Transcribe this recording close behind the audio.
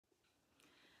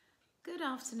Good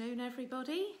afternoon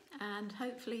everybody, and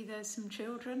hopefully there's some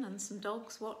children and some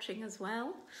dogs watching as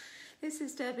well. This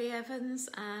is Debbie Evans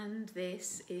and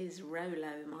this is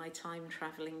Rolo, my time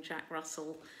travelling Jack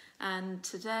Russell, and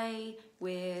today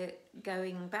we're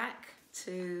going back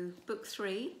to book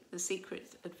 3, The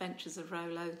Secret Adventures of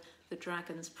Rolo, the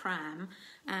Dragon's Pram,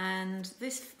 and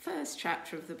this first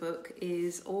chapter of the book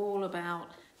is all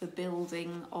about the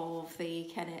building of the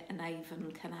Kennet and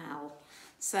Avon Canal.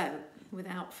 So,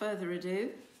 without further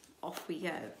ado, off we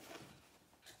go.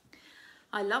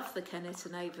 I love the Kennet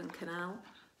and Avon Canal.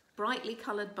 Brightly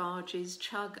coloured barges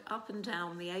chug up and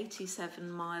down the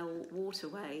 87-mile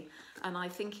waterway, and I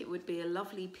think it would be a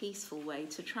lovely, peaceful way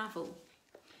to travel.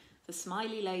 The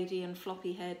smiley lady and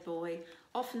floppy-haired boy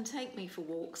often take me for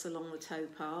walks along the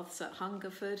towpaths at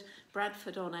Hungerford,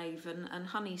 Bradford-on-Avon and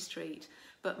Honey Street,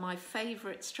 but my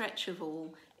favourite stretch of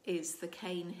all is the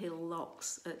Caen Hill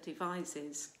locks at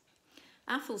Devizes.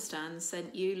 Athelstan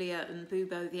sent Yulia and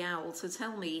Bubo the owl to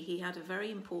tell me he had a very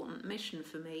important mission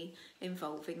for me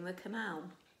involving the canal.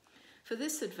 For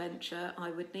this adventure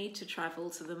I would need to travel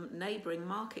to the neighbouring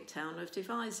market town of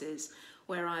Devizes,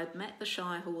 where I had met the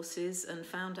Shire horses and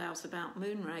found out about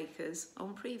moonrakers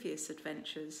on previous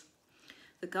adventures.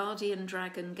 The guardian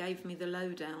dragon gave me the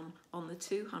lowdown on the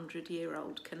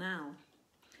 200-year-old canal.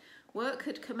 Work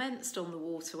had commenced on the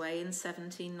waterway in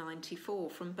 1794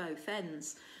 from both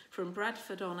ends, from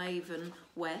Bradford-on-Avon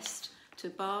west to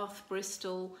Bath,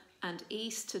 Bristol and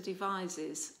east to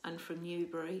Devizes, and from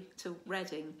Newbury to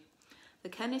Reading. The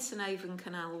Kennet and Avon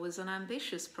Canal was an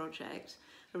ambitious project,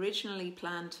 originally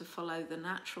planned to follow the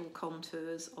natural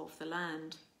contours of the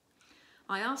land.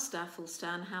 I asked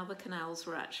Athelstan how the canals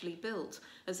were actually built,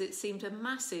 as it seemed a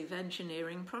massive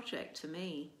engineering project to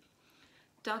me.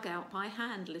 Dug out by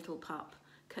hand, little pup.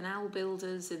 Canal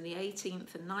builders in the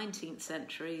 18th and 19th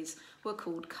centuries were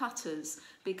called cutters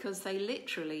because they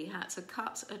literally had to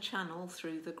cut a channel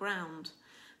through the ground.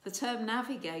 The term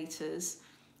navigators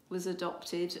was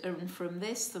adopted, and from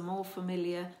this the more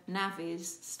familiar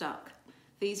navvies stuck.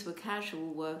 These were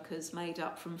casual workers made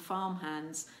up from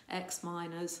farmhands,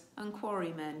 ex-miners and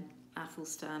quarrymen,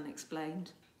 Athelstan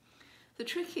explained. The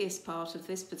trickiest part of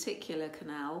this particular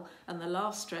canal, and the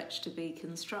last stretch to be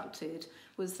constructed,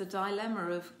 was the dilemma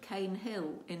of Caen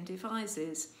Hill in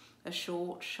Devizes, a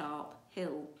short, sharp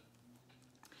hill.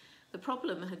 The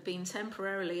problem had been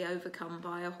temporarily overcome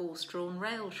by a horse-drawn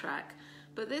rail track,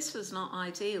 but this was not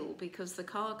ideal because the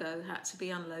cargo had to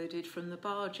be unloaded from the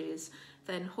barges,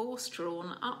 then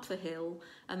horse-drawn up the hill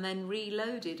and then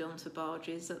reloaded onto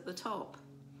barges at the top.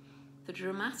 The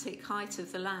dramatic height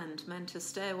of the land meant a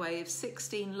stairway of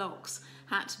 16 locks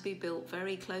had to be built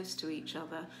very close to each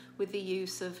other, with the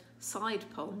use of side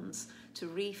ponds to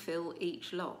refill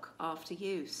each lock after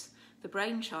use, the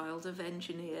brainchild of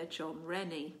engineer John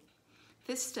Rennie.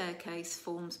 This staircase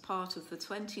forms part of the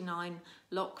 29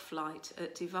 lock flight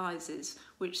at Devizes,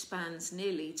 which spans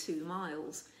nearly 2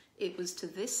 miles. It was to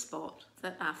this spot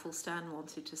that Athelstan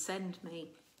wanted to send me.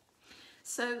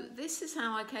 So this is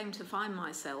how I came to find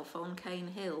myself on Caen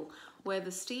Hill, where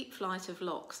the steep flight of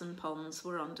locks and ponds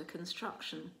were under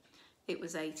construction. It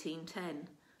was 1810.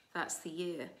 That's the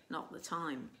year, not the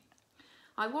time.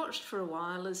 I watched for a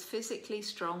while as physically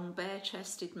strong,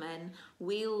 bare-chested men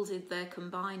wielded their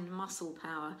combined muscle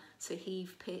power to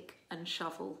heave pick and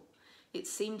shovel. It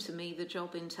seemed to me the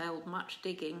job entailed much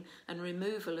digging and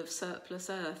removal of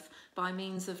surplus earth by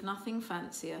means of nothing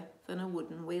fancier than a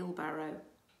wooden wheelbarrow.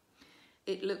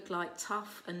 It looked like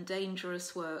tough and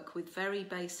dangerous work with very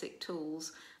basic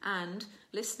tools, and,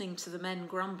 listening to the men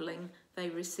grumbling, they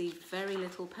received very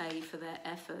little pay for their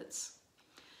efforts.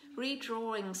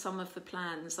 Redrawing some of the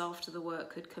plans after the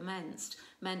work had commenced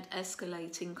meant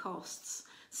escalating costs.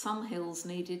 Some hills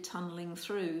needed tunnelling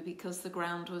through because the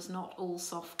ground was not all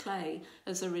soft clay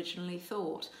as originally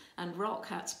thought, and rock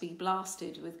had to be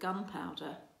blasted with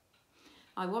gunpowder.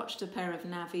 I watched a pair of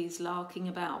navvies larking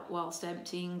about whilst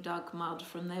emptying dug mud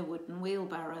from their wooden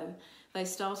wheelbarrow. They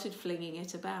started flinging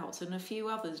it about, and a few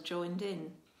others joined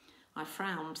in. I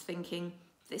frowned, thinking,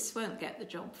 this won't get the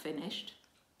job finished.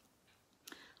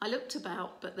 I looked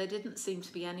about, but there didn't seem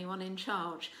to be anyone in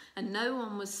charge, and no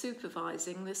one was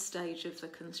supervising this stage of the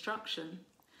construction.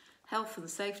 Health and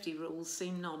safety rules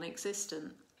seemed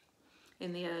non-existent.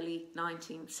 In the early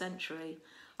 19th century,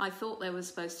 I thought there was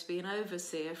supposed to be an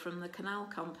overseer from the canal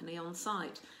company on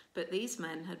site, but these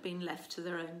men had been left to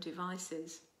their own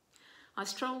devices. I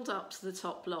strolled up to the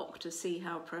top lock to see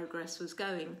how progress was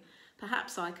going.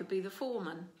 Perhaps I could be the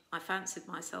foreman. I fancied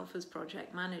myself as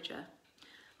project manager.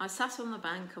 I sat on the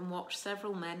bank and watched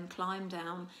several men climb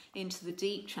down into the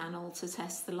deep channel to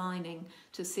test the lining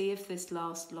to see if this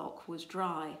last lock was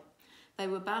dry. They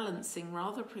were balancing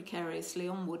rather precariously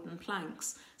on wooden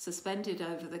planks suspended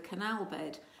over the canal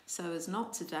bed so as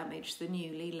not to damage the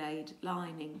newly laid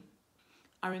lining.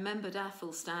 I remembered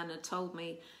Athelstan had told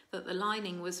me that the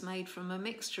lining was made from a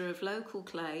mixture of local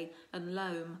clay and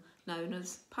loam known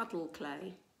as puddle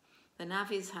clay. The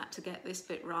navvies had to get this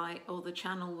bit right or the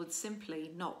channel would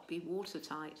simply not be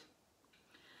watertight.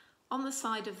 On the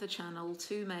side of the channel,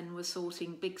 2 men were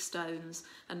sorting big stones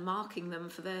and marking them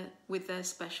with their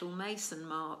special mason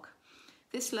mark.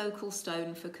 This local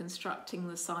stone for constructing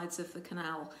the sides of the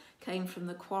canal came from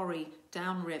the quarry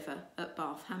downriver at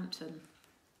Bathampton.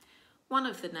 One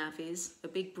of the navvies, a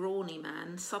big brawny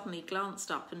man, suddenly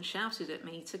glanced up and shouted at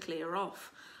me to clear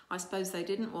off. I suppose they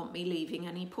didn't want me leaving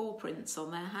any paw prints on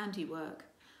their handiwork.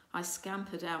 I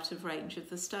scampered out of range of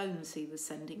the stones he was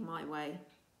sending my way.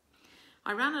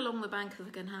 I ran along the bank of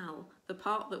the canal, the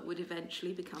part that would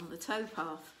eventually become the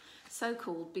towpath, so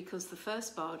called because the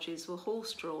first barges were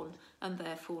horse-drawn and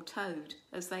therefore towed,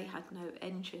 as they had no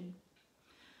engine.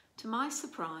 To my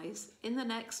surprise, in the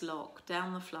next lock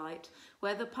down the flight,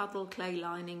 where the puddle clay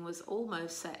lining was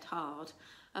almost set hard,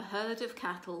 a herd of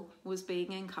cattle was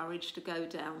being encouraged to go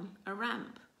down a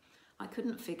ramp. I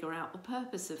couldn't figure out the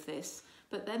purpose of this,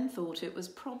 but then thought it was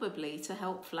probably to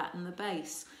help flatten the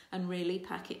base and really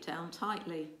pack it down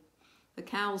tightly. The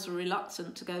cows were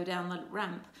reluctant to go down the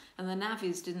ramp, and the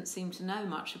navvies didn't seem to know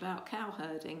much about cow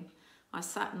herding. I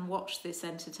sat and watched this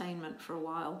entertainment for a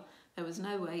while. There was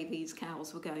no way these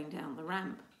cows were going down the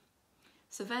ramp.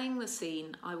 Surveying the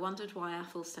scene, I wondered why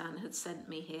Athelstan had sent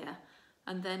me here,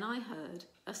 and then I heard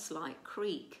a slight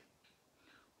creak.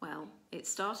 Well, it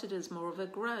started as more of a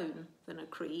groan than a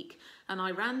creak, and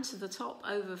I ran to the top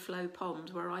overflow pond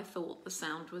where I thought the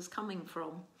sound was coming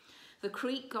from. The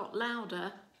creak got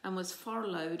louder and was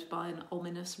followed by an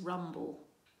ominous rumble.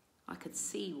 I could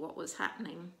see what was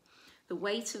happening. The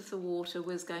weight of the water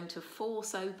was going to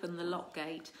force open the lock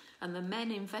gate, and the men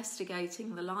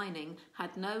investigating the lining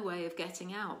had no way of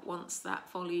getting out once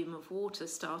that volume of water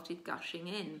started gushing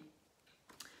in.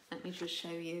 Let me just show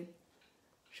you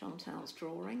Chantal's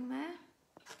drawing there.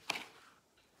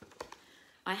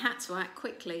 I had to act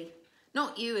quickly.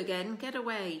 "Not you again, get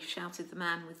away," shouted the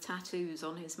man with tattoos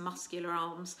on his muscular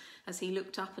arms as he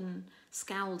looked up and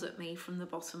scowled at me from the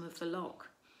bottom of the lock.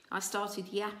 I started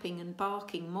yapping and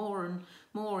barking more and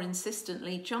more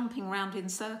insistently, jumping round in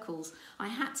circles. I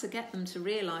had to get them to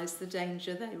realise the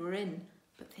danger they were in,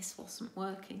 but this wasn't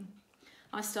working.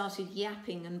 I started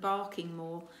yapping and barking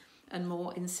more and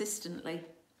more insistently.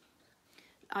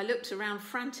 I looked around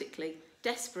frantically,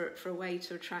 desperate for a way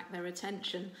to attract their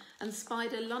attention, and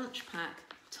spied a lunch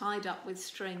pack tied up with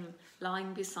string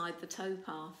lying beside the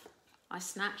towpath. I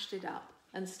snatched it up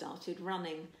and started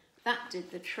running. That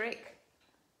did the trick.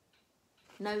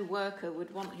 No worker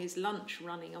would want his lunch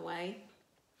running away.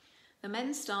 The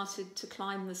men started to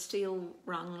climb the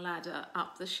steel-rung ladder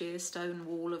up the sheer stone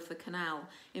wall of the canal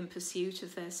in pursuit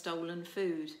of their stolen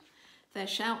food. Their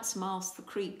shouts masked the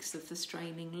creaks of the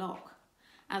straining lock.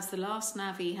 As the last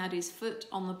navvy had his foot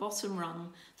on the bottom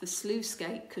rung, the sluice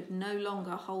gate could no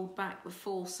longer hold back the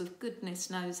force of goodness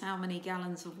knows how many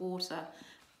gallons of water,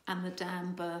 and the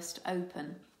dam burst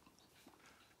open.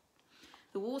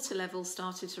 The water level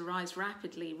started to rise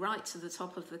rapidly right to the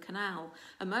top of the canal.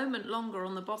 A moment longer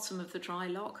on the bottom of the dry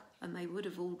lock and they would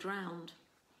have all drowned.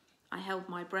 I held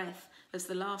my breath as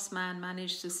the last man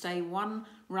managed to stay one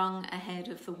rung ahead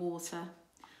of the water.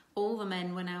 All the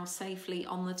men were now safely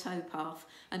on the towpath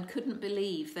and couldn't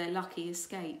believe their lucky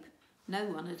escape. No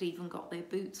one had even got their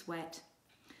boots wet.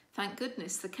 Thank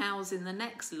goodness the cows in the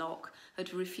next lock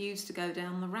had refused to go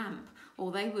down the ramp, or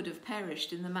they would have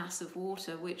perished in the mass of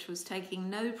water which was taking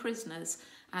no prisoners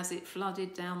as it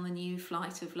flooded down the new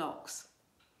flight of locks.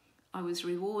 I was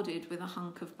rewarded with a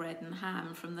hunk of bread and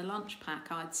ham from the lunch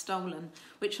pack I'd stolen,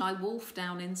 which I wolfed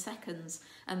down in seconds,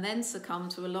 and then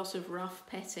succumbed to a lot of rough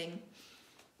petting.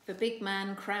 The big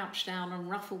man crouched down and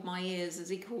ruffled my ears as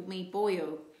he called me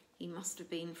boyo. He must have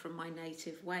been from my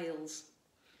native Wales.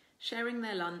 Sharing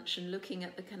their lunch and looking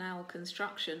at the canal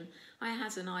construction, I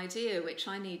had an idea which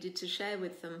I needed to share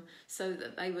with them so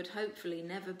that they would hopefully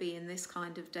never be in this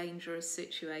kind of dangerous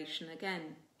situation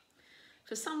again.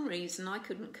 For some reason, I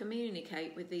couldn't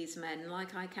communicate with these men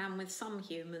like I can with some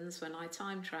humans when I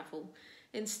time travel.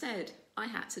 Instead, I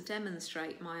had to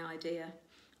demonstrate my idea.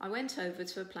 I went over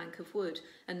to a plank of wood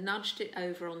and nudged it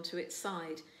over onto its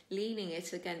side, leaning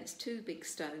it against 2 big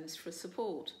stones for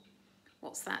support.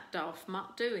 "What's that daft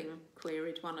mutt doing?"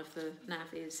 queried one of the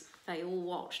navvies. They all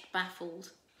watched,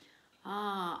 baffled.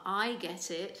 "Ah, I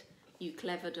get it, you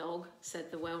clever dog,"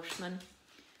 said the Welshman.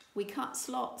 We cut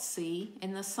slots, see,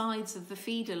 in the sides of the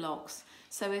feeder locks,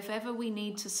 so if ever we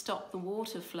need to stop the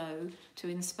water flow to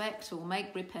inspect or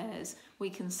make repairs, we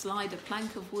can slide a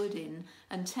plank of wood in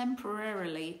and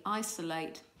temporarily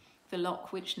isolate the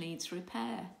lock which needs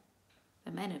repair.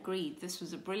 The men agreed this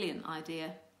was a brilliant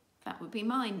idea. That would be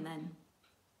mine then.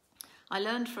 I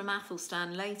learned from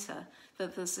Athelstan later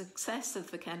that the success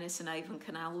of the Kennet and Avon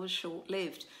Canal was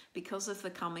short-lived because of the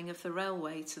coming of the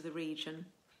railway to the region.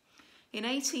 In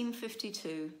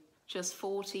 1852, just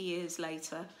 40 years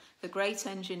later, the great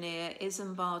engineer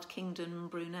Isambard Kingdom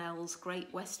Brunel's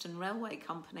Great Western Railway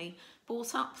Company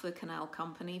bought up the canal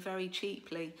company very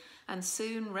cheaply, and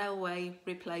soon railway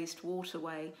replaced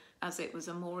waterway as it was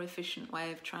a more efficient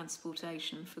way of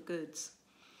transportation for goods.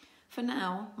 For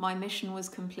now, my mission was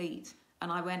complete,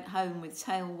 and I went home with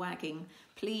tail wagging,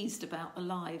 pleased about the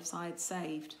lives I had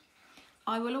saved.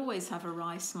 I will always have a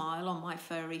wry smile on my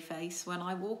furry face when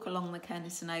I walk along the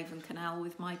Kennet and Avon Canal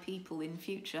with my people in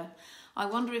future. I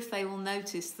wonder if they will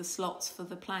notice the slots for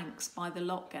the planks by the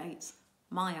lock gates.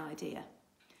 My idea.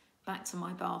 Back to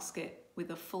my basket with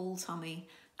a full tummy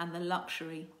and the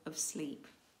luxury of sleep.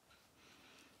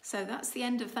 So that's the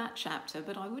end of that chapter,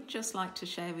 but I would just like to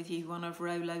share with you one of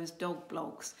Rolo's dog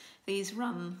blogs. These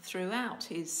run throughout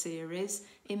his series,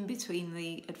 in between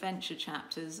the adventure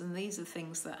chapters, and these are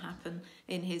things that happen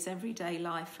in his everyday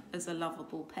life as a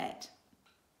lovable pet.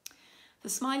 The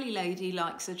smiley lady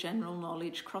likes a general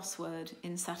knowledge crossword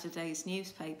in Saturday's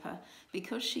newspaper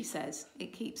because she says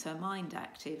it keeps her mind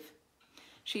active.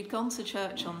 She'd gone to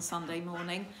church on Sunday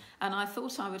morning, and I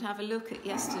thought I would have a look at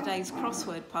yesterday's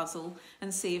crossword puzzle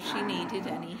and see if she needed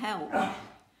any help.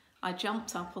 I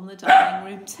jumped up on the dining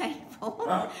room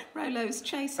table. Rolo's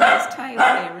chasing his tail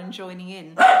here and joining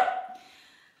in,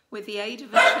 with the aid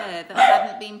of a chair that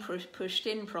hadn't been pushed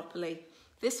in properly.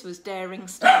 This was daring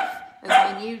stuff, as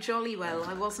I knew jolly well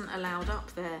I wasn't allowed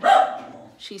up there.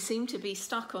 She seemed to be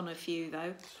stuck on a few,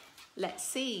 though. Let's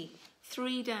see.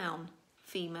 3 down.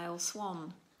 Female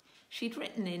swan. She'd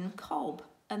written in cob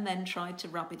and then tried to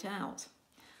rub it out.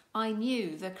 I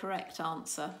knew the correct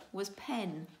answer was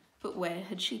pen, but where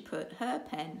had she put her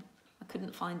pen? I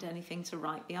couldn't find anything to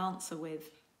write the answer with.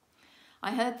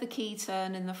 I heard the key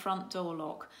turn in the front door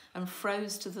lock and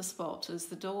froze to the spot as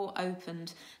the door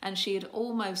opened and she had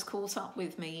almost caught up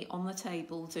with me on the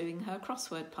table doing her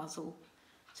crossword puzzle.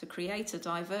 To create a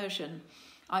diversion,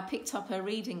 I picked up her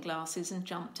reading glasses and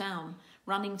jumped down,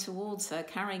 running towards her,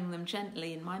 carrying them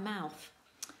gently in my mouth.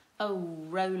 Oh,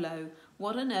 Rolo,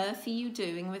 what on earth are you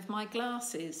doing with my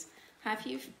glasses? Have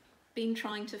you been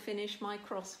trying to finish my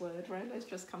crossword? Rolo's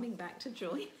just coming back to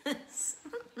join us.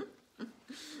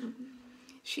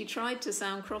 She tried to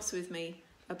sound cross with me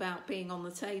about being on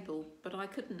the table, but I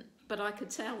couldn't. But I could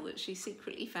tell that she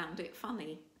secretly found it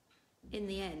funny. In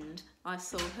the end, I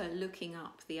saw her looking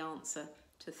up the answer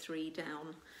to 3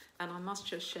 down, and I must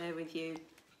just share with you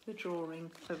the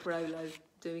drawing of Rolo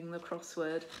doing the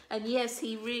crossword. And yes,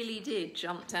 he really did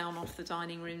jump down off the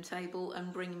dining room table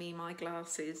and bring me my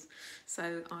glasses.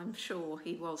 So I'm sure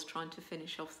he was trying to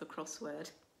finish off the crossword.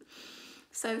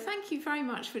 So thank you very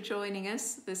much for joining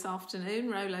us this afternoon.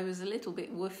 Rolo was a little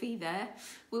bit woofy there.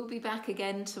 We'll be back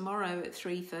again tomorrow at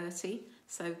 3:30.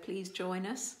 So please join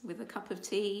us with a cup of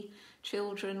tea,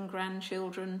 children,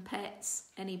 grandchildren, pets,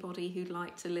 anybody who'd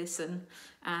like to listen.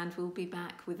 And we'll be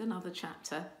back with another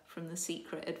chapter from the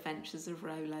Secret Adventures of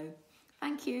Rolo.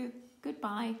 Thank you.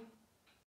 Goodbye.